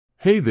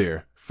Hey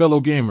there, fellow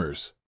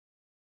gamers.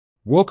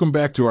 Welcome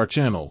back to our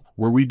channel,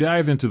 where we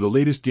dive into the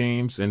latest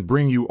games and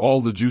bring you all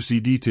the juicy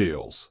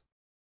details.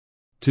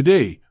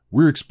 Today,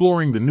 we're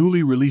exploring the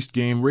newly released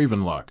game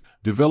Ravenlok,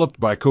 developed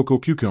by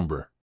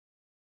Cococucumber.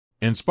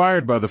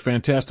 Inspired by the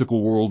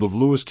fantastical world of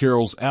Lewis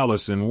Carroll's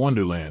Alice in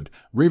Wonderland,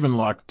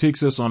 Ravenlok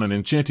takes us on an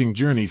enchanting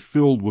journey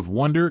filled with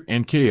wonder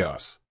and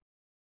chaos.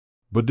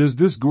 But does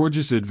this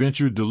gorgeous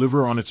adventure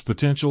deliver on its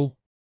potential?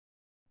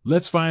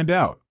 Let's find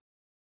out.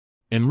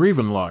 In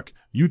Ravenlok,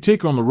 you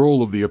take on the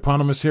role of the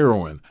eponymous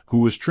heroine,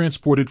 who is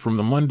transported from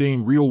the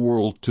mundane real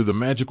world to the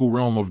magical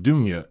realm of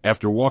Dunia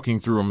after walking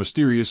through a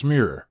mysterious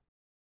mirror.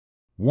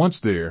 Once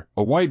there,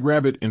 a white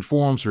rabbit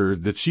informs her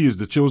that she is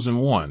the chosen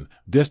one,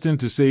 destined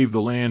to save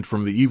the land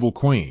from the evil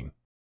queen.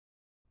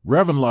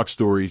 Ravenlok's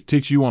story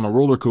takes you on a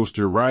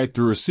rollercoaster ride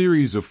through a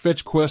series of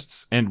fetch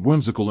quests and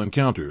whimsical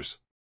encounters.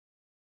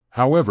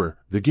 However,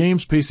 the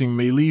game's pacing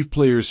may leave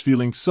players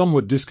feeling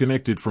somewhat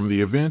disconnected from the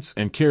events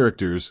and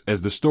characters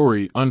as the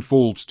story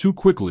unfolds too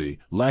quickly,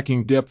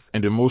 lacking depth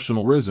and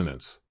emotional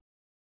resonance.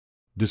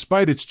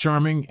 Despite its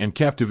charming and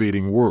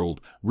captivating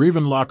world,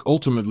 Ravenlok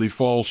ultimately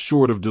falls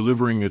short of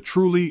delivering a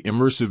truly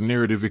immersive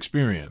narrative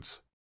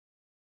experience.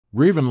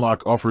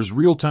 Ravenlok offers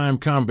real-time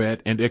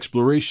combat and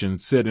exploration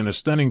set in a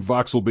stunning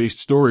voxel-based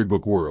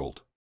storybook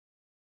world.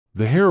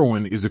 The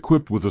heroine is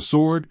equipped with a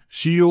sword,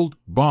 shield,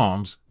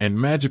 bombs,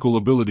 and magical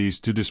abilities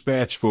to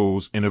dispatch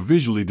foes in a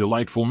visually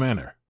delightful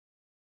manner.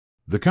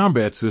 The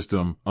combat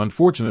system,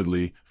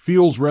 unfortunately,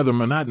 feels rather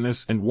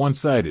monotonous and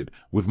one-sided,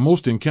 with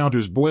most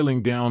encounters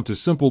boiling down to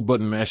simple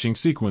button-mashing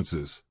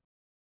sequences.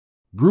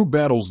 Group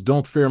battles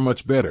don't fare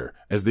much better,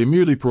 as they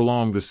merely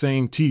prolong the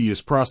same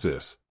tedious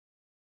process.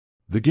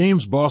 The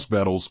game's boss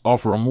battles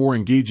offer a more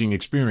engaging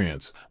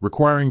experience,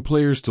 requiring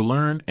players to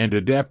learn and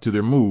adapt to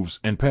their moves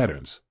and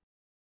patterns.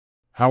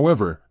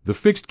 However, the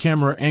fixed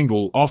camera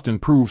angle often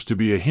proves to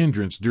be a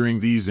hindrance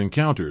during these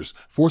encounters,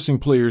 forcing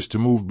players to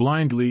move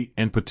blindly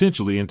and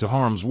potentially into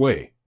harm's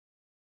way.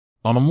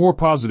 On a more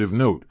positive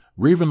note,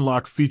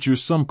 Ravenlok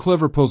features some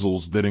clever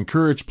puzzles that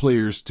encourage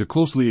players to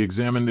closely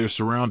examine their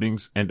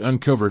surroundings and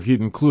uncover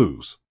hidden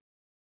clues.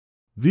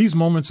 These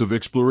moments of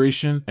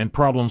exploration and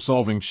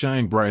problem-solving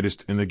shine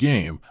brightest in the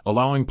game,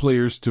 allowing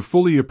players to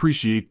fully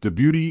appreciate the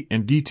beauty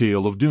and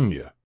detail of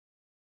Dunia.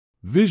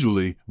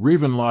 Visually,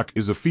 Ravenlok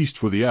is a feast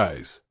for the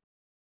eyes.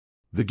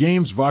 The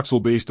game's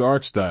voxel-based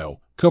art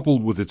style,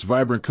 coupled with its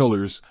vibrant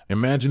colors,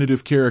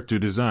 imaginative character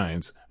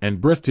designs,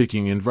 and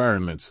breathtaking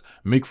environments,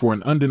 make for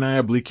an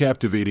undeniably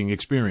captivating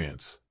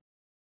experience.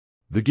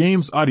 The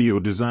game's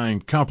audio design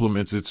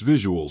complements its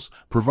visuals,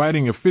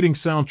 providing a fitting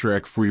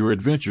soundtrack for your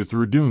adventure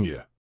through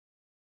Dunia.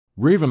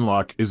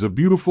 Ravenlok is a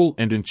beautiful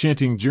and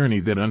enchanting journey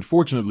that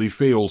unfortunately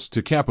fails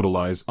to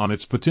capitalize on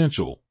its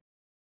potential.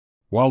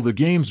 While the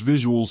game's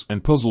visuals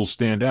and puzzles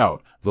stand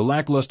out, the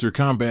lackluster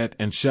combat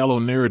and shallow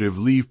narrative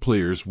leave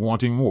players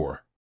wanting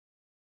more.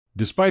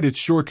 Despite its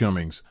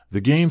shortcomings, the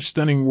game's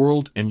stunning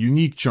world and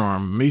unique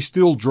charm may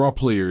still draw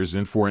players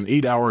in for an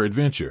 8-hour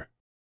adventure.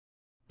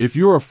 If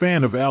you're a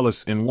fan of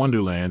Alice in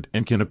Wonderland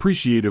and can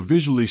appreciate a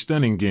visually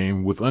stunning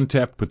game with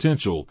untapped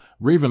potential,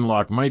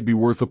 Ravenlok might be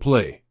worth a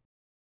play.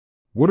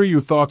 What are your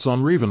thoughts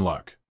on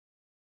Ravenlok?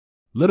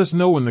 Let us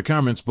know in the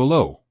comments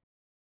below.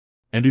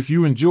 And if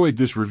you enjoyed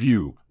this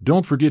review,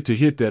 don't forget to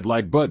hit that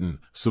like button,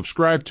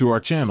 subscribe to our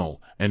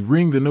channel, and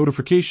ring the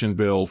notification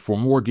bell for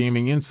more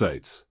gaming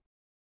insights.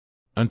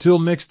 Until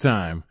next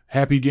time,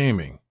 happy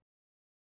gaming!